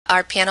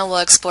Our panel will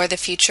explore the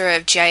future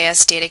of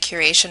GIS data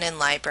curation in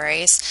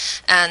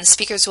libraries, and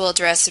speakers will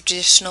address the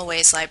traditional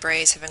ways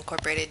libraries have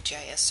incorporated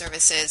GIS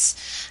services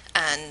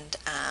and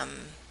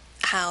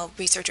how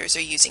researchers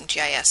are using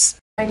GIS.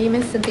 My name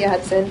is Cynthia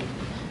Hudson,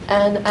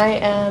 and I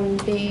am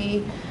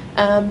the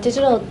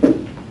Digital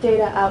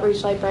Data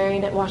Outreach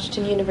Librarian at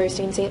Washington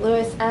University in St.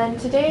 Louis,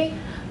 and today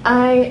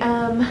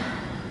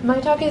my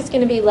talk is going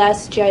to be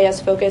less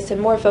GIS focused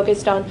and more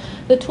focused on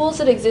the tools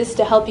that exist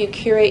to help you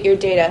curate your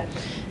data.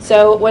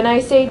 So when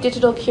I say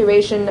digital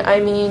curation, I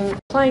mean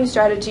applying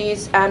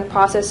strategies and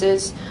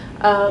processes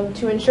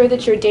to ensure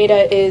that your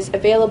data is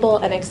available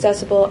and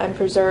accessible and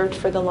preserved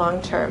for the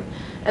long term.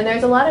 And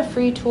there's a lot of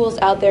free tools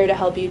out there to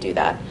help you do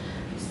that.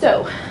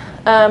 So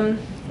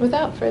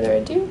without further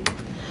ado,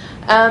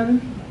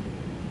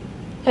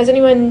 has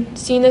anyone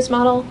seen this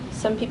model?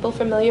 Some people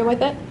familiar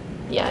with it?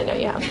 Yeah, I know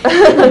you have.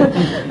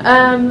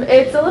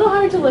 It's a little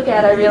hard to look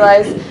at, I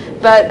realize,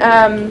 but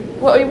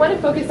what we want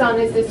to focus on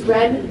is this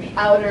red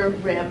outer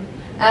rim.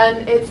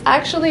 And it's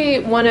actually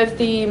one of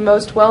the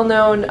most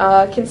well-known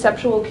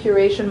conceptual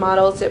curation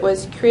models. It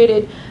was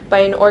created by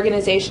an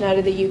organization out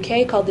of the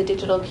UK called the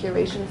Digital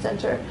Curation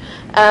Center.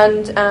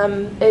 And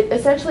it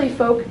essentially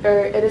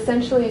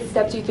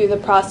steps you through the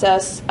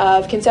process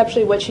of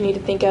conceptually what you need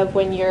to think of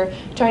when you're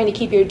trying to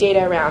keep your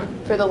data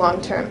around for the long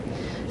term.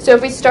 So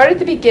if we start at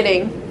the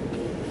beginning,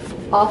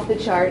 off the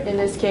chart in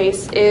this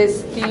case,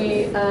 is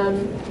the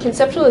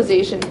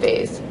conceptualization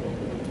phase.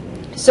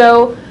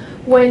 So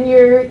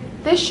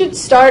this should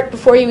start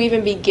before you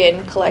even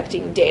begin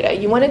collecting data.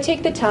 You want to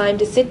take the time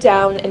to sit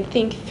down and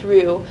think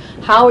through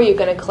how are you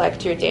going to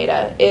collect your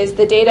data. Is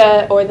the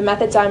data or the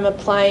methods I'm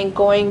applying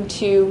going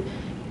to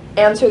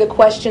answer the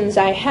questions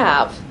I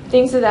have?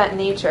 Things of that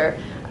nature.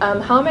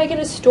 How am I going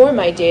to store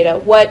my data?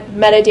 What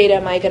metadata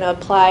am I going to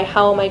apply?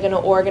 How am I going to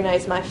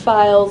organize my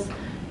files?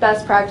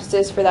 Best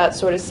practices for that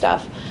sort of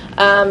stuff.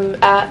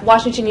 At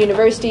Washington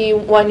University,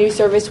 one new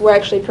service we're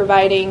actually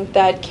providing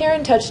that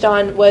Karen touched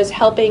on was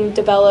helping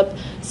develop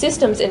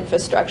systems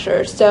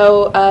infrastructure.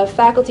 So a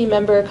faculty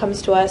member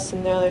comes to us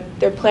and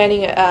they're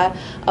planning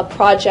a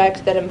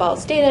project that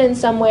involves data in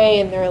some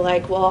way, and they're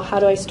like, well, how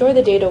do I store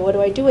the data? What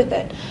do I do with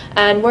it?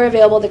 And we're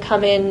available to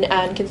come in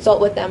and consult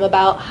with them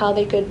about how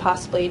they could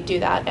possibly do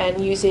that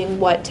and using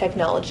what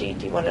technology.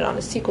 Do you want it on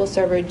a SQL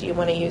server? Do you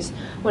want to use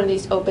one of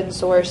these open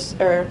source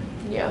or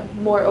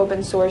more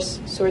open source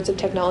sorts of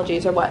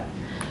technologies or what?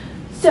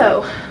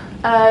 So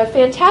a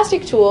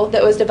fantastic tool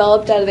that was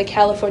developed out of the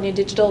California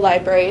Digital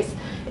Libraries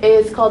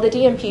is called the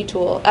DMP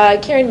tool.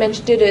 Karen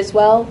mentioned it as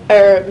well,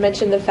 or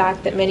mentioned the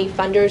fact that many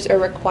funders are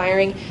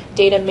requiring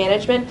data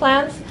management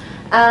plans.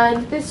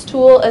 And this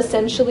tool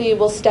essentially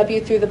will step you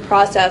through the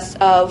process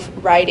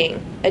of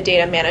writing a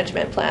data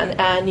management plan.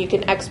 And you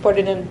can export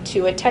it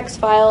into a text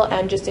file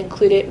and just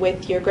include it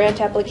with your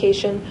grant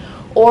application.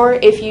 Or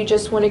if you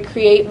just want to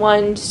create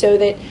one so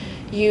that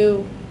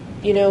you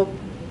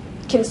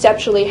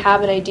conceptually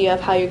have an idea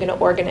of how you're going to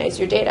organize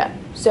your data.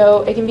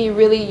 So it can be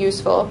really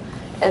useful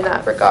in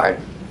that regard.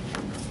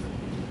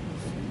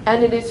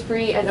 And it is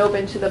free and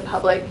open to the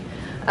public.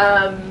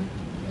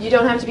 You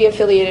don't have to be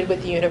affiliated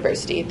with the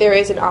university. There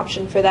is an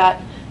option for that,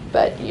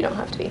 but you don't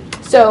have to be.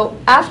 So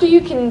after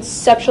you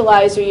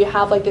conceptualize or you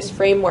have like this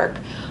framework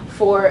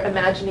for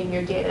imagining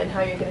your data and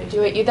how you're going to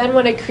do it, you then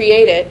want to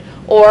create it,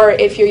 or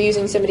if you're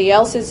using somebody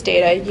else's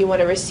data, you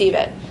want to receive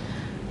it.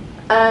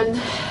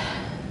 And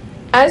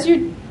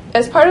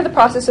as part of the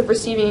process of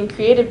receiving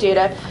creative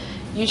data,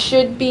 you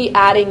should be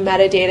adding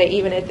metadata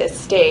even at this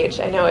stage.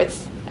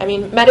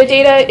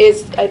 Metadata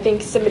is, I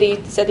think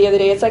somebody said the other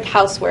day, it's like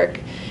housework.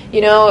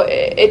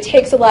 It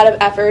takes a lot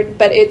of effort,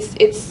 but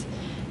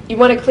you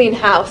want to clean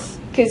house,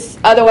 because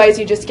otherwise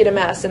you just get a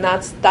mess, and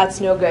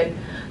that's no good.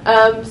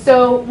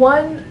 So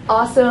one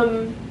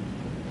awesome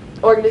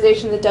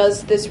organization that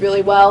does this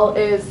really well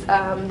is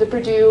the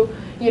Purdue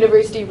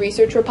University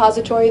Research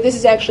Repository. This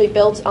is actually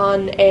built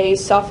on a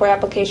software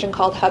application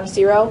called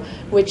HubZero,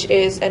 which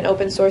is an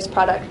open source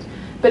product.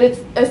 But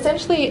it's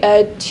essentially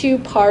a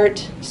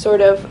two-part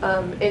sort of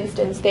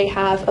instance. They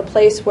have a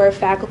place where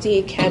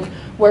faculty can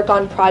work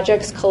on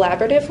projects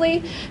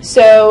collaboratively.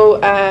 So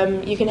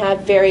you can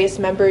have various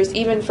members,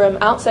 even from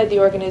outside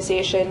the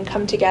organization,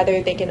 come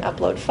together. They can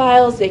upload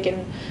files. They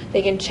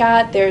can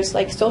chat. There's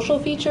like social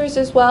features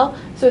as well.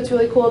 So it's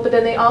really cool. But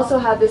then they also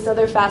have this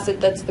other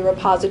facet that's the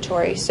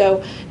repository.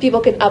 So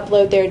people can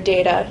upload their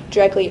data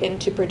directly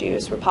into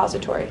Purdue's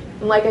repository.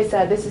 And like I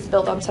said, this is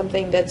built on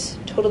something that's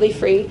totally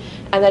free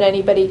and that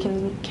anybody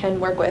can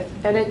work with.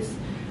 And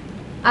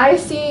I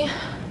see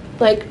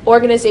like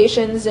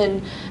organizations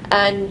and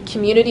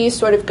communities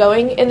sort of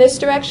going in this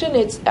direction.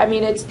 It's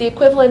the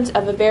equivalent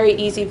of a very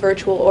easy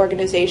virtual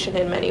organization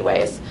in many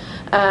ways.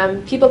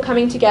 People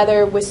coming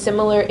together with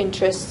similar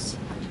interests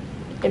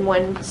in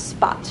one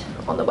spot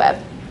on the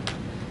web.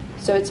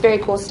 So it's very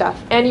cool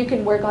stuff. And you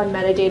can work on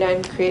metadata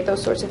and create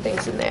those sorts of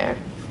things in there.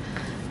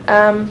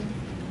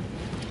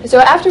 So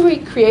after we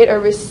create or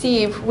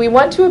receive, we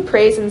want to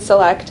appraise and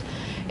select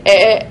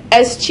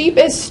As cheap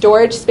as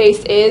storage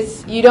space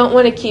is, you don't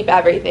want to keep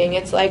everything.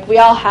 It's like we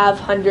all have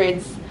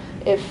hundreds,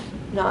 if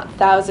not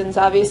thousands,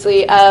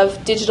 obviously,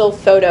 of digital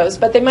photos,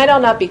 but they might all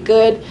not be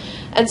good.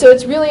 And so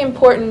it's really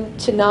important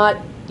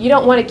to you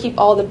don't want to keep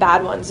all the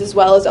bad ones as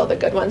well as all the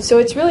good ones. So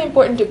it's really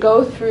important to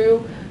go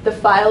through the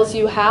files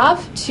you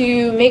have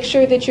to make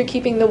sure that you're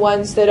keeping the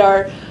ones that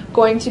are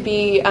going to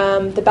be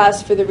the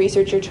best for the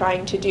research you're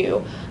trying to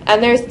do.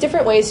 And there's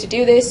different ways to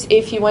do this.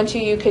 If you want to,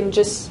 you can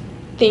just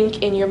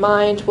think in your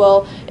mind,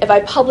 well, if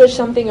I publish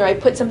something or I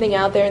put something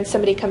out there and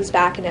somebody comes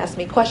back and asks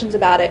me questions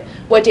about it,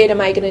 what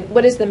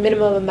is the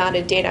minimum amount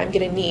of data I'm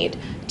going to need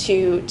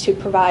to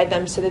provide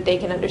them so that they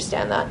can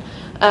understand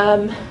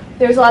that.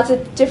 There's lots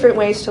of different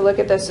ways to look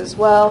at this as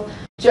well.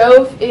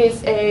 Jove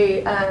is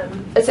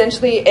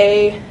essentially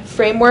a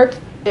framework.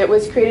 It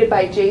was created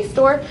by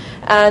JSTOR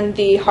and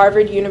the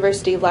Harvard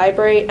University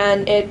Library,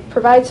 and it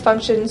provides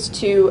functions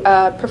to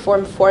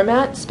perform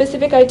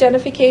format-specific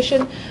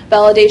identification,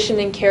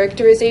 validation, and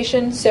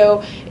characterization.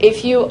 So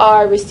if you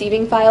are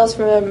receiving files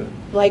from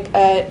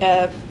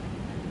an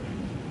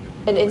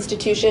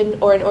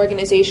institution or an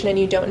organization and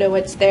you don't know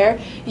what's there,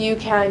 you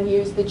can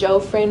use the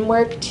Jove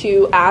framework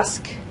to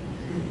ask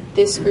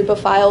this group of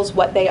files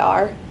what they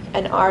are,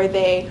 and are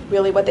they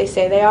really what they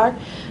say they are.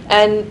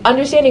 And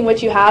understanding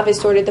what you have is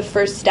sort of the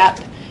first step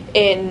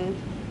in,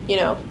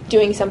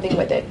 doing something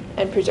with it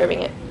and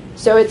preserving it.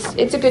 So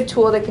it's a good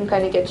tool that can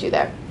kind of get you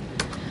there.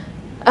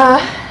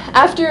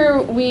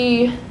 After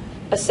we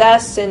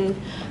assess and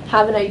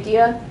have an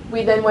idea,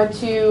 we then want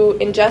to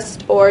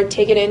ingest or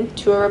take it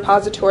into a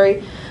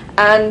repository.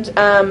 And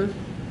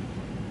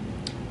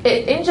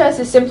ingest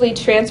is simply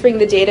transferring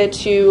the data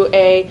to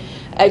a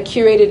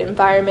curated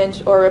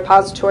environment or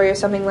repository or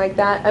something like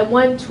that. And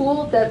one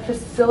tool that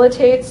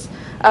facilitates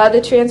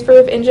the transfer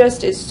of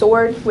ingest is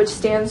SWORD, which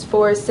stands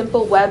for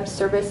Simple Web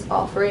Service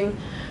Offering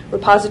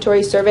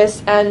Repository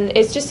Service. And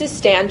it's just a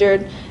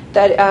standard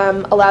that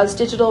allows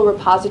digital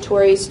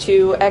repositories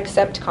to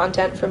accept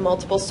content from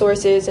multiple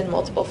sources and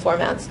multiple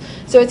formats.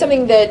 So it's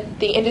something that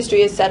the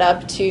industry is set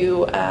up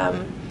to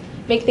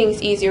make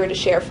things easier to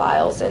share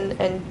files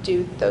and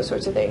do those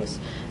sorts of things.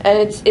 And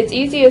it's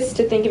easiest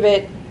to think of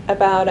it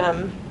about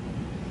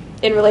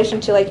in relation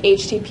to like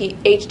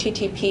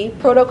HTTP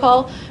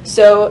protocol.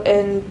 So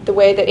in the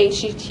way that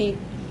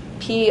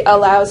HTTP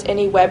allows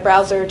any web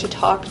browser to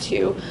talk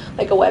to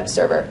like a web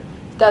server.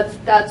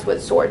 That's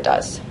what SWORD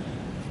does.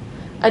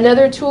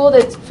 Another tool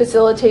that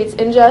facilitates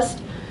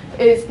ingest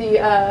is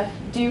the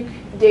Duke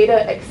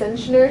Data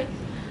Extensioner.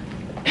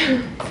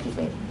 Excuse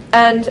me.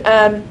 And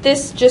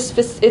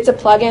it's a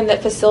plugin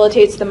that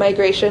facilitates the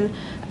migration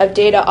of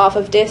data off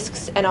of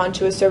disks and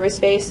onto a server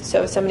space.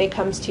 So if somebody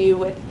comes to you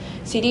with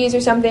CDs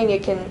or something,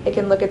 it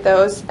can look at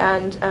those,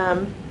 and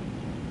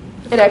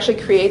it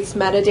actually creates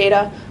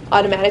metadata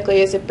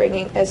automatically as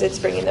it's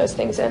bringing those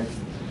things in.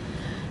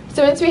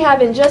 So once we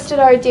have ingested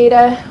our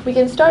data, we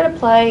can start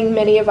applying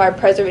many of our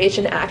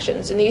preservation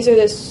actions. And these are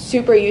the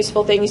super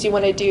useful things you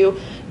want to do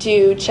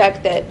to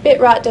check that bit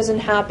rot doesn't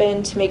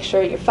happen, to make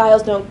sure your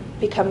files don't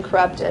become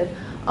corrupted,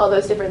 all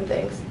those different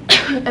things.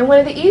 And one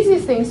of the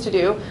easiest things to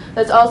do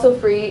that's also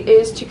free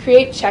is to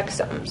create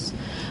checksums.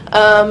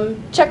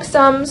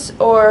 Checksums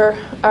are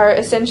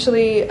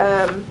essentially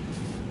a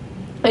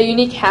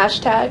unique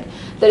hashtag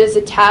that is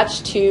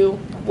attached to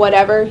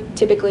whatever,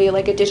 typically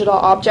like a digital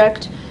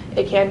object.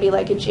 It can be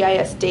like a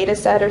GIS data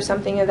set or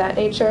something of that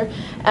nature.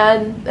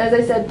 And as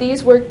I said,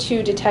 these work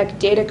to detect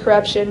data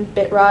corruption,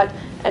 bit rot,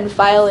 and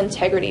file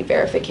integrity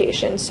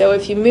verification. So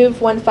if you move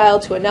one file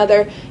to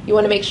another, you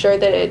want to make sure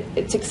that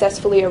it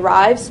successfully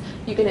arrives.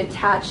 You can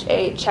attach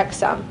a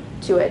checksum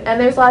to it. And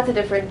there's lots of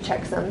different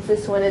checksums.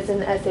 This one is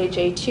in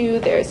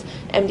SHA2, there's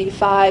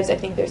MD5s, I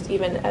think there's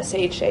even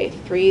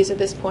SHA3s at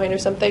this point or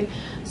something.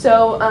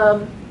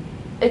 So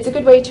it's a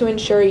good way to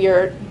ensure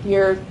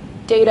your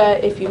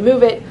data, if you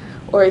move it,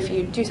 or if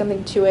you do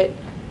something to it,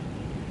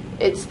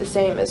 it's the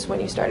same as when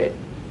you started.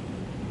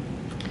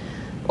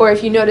 Or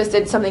if you notice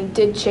that something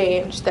did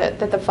change, that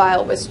the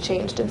file was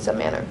changed in some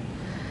manner.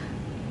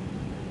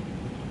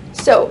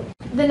 So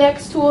the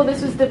next tool,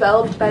 this was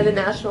developed by the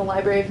National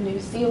Library of New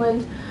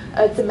Zealand.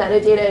 It's a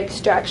metadata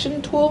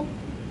extraction tool,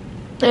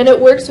 and it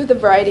works with a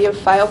variety of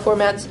file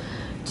formats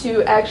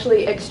to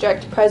actually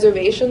extract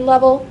preservation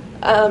level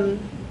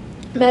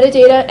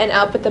metadata and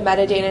output the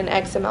metadata in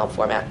XML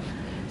format.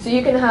 So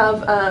you can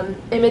have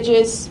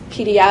images,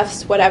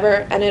 PDFs,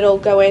 whatever, and it'll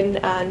go in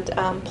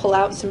and pull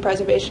out some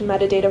preservation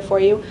metadata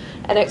for you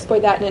and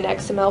export that in an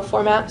XML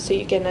format so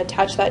you can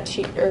attach that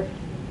to your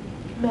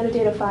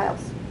metadata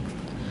files.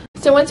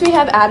 So once we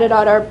have added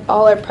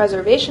all our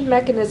preservation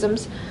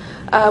mechanisms,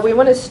 we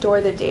want to store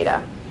the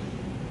data.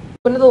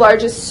 One of the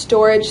largest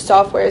storage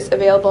softwares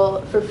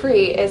available for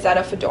free is out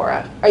of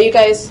Fedora. Are you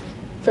guys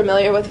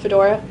familiar with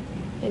Fedora?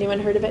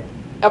 Anyone heard of it?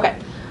 Okay.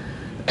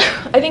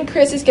 I think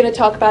Chris is going to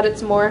talk about it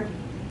some more,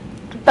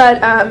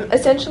 but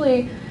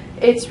essentially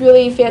it's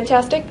really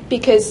fantastic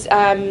because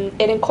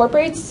it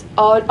incorporates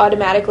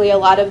automatically a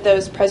lot of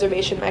those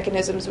preservation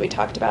mechanisms we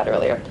talked about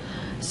earlier.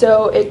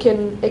 So it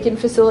can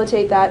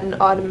facilitate that and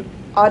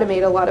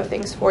automate a lot of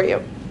things for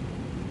you.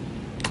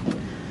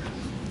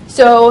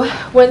 So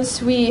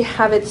once we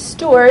have it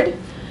stored,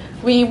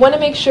 we want to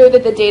make sure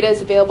that the data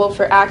is available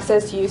for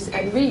access, use,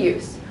 and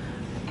reuse.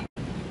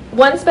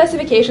 One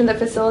specification that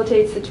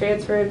facilitates the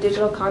transfer of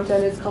digital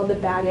content is called the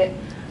BANIT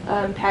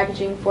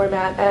packaging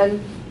format, and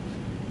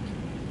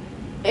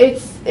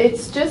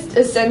it's just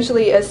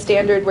essentially a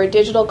standard where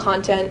digital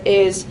content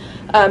is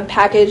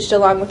packaged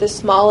along with a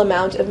small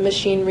amount of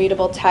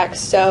machine-readable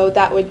text. So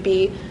that would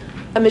be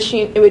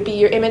it would be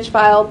your image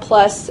file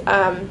plus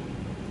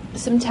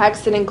some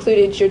text that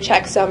included your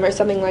checksum or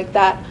something like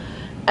that.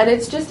 And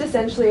it's just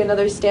essentially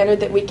another standard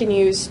that we can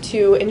use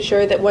to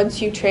ensure that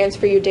once you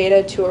transfer your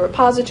data to a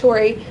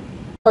repository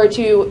or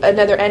to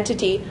another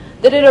entity,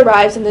 that it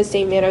arrives in the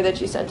same manner that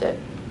you sent it.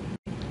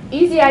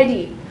 Easy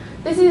ID.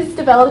 This is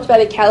developed by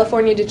the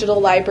California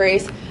Digital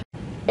Libraries.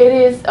 It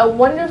is a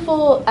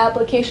wonderful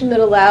application that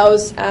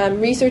allows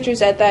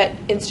researchers at that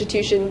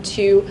institution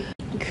to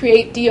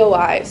create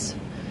DOIs.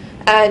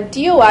 And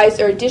DOIs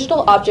are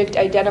digital object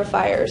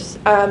identifiers.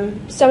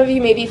 Some of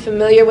you may be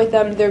familiar with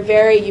them. They're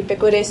very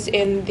ubiquitous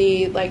in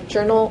the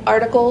journal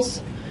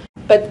articles,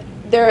 but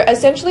they're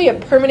essentially a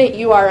permanent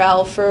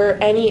URL for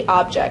any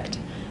object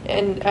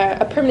and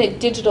a permanent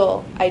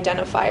digital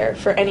identifier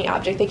for any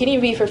object. They can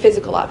even be for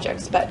physical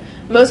objects, but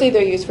mostly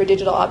they're used for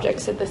digital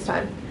objects at this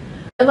time.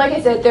 And like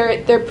I said,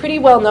 they're pretty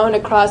well known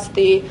across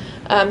the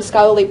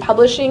scholarly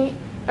publishing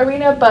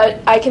arena,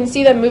 but I can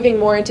see them moving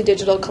more into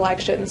digital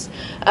collections.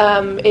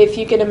 If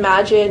you can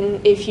imagine,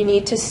 if you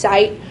need to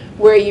cite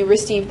where you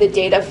receive the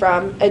data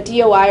from, a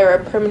DOI or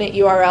a permanent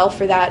URL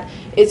for that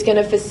is going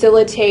to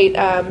facilitate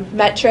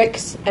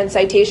metrics and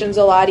citations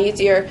a lot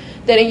easier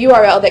than a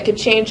URL that could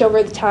change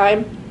over the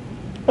time,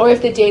 or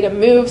if the data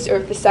moves or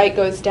if the site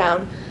goes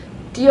down.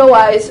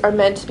 DOIs are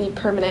meant to be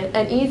permanent.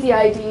 An Easy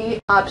ID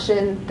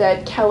option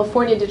that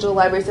California Digital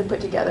Libraries have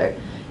put together.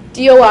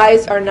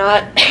 DOIs are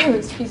not,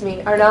 excuse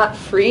me, are not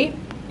free.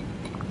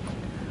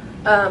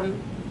 Actually,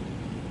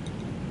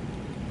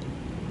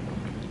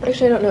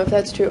 I don't know if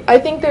that's true. I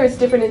think there's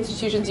different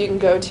institutions you can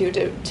go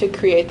to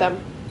create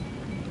them.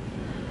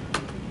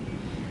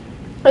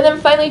 And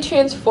then finally,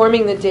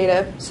 transforming the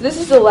data. So this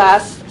is the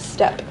last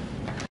step.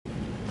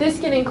 This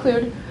can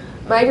include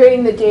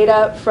migrating the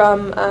data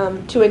from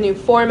to a new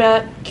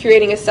format,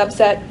 creating a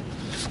subset,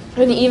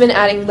 and even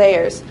adding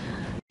layers.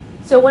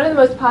 So one of the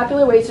most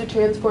popular ways to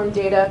transform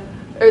data,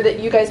 or that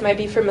you guys might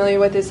be familiar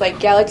with, is like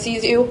Galaxy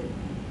Zoo.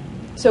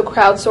 So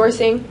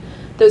crowdsourcing.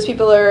 Those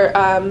people are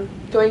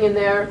going in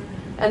there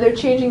and they're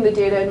changing the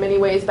data in many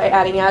ways by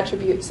adding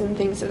attributes and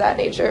things of that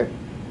nature.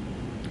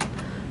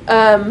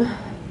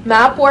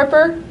 Map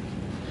Warper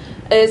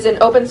is an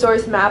open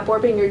source map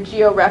warping or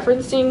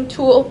georeferencing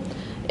tool.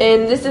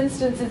 In this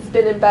instance, it's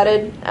been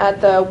embedded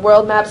at the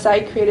World Map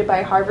site created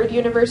by Harvard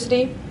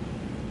University.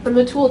 And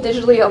the tool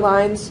digitally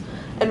aligns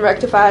and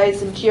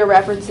rectifies and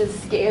georeferences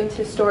scanned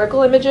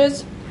historical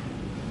images.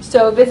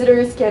 So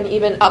visitors can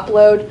even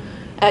upload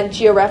and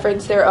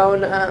georeference their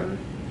own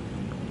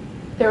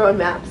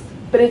maps.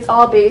 But it's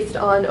all based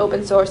on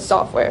open source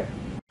software.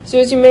 So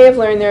as you may have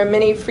learned, there are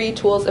many free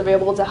tools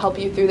available to help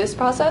you through this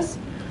process.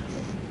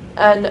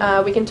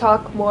 And we can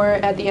talk more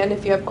at the end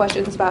if you have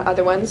questions about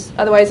other ones.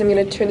 Otherwise, I'm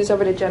going to turn this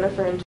over to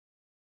Jennifer.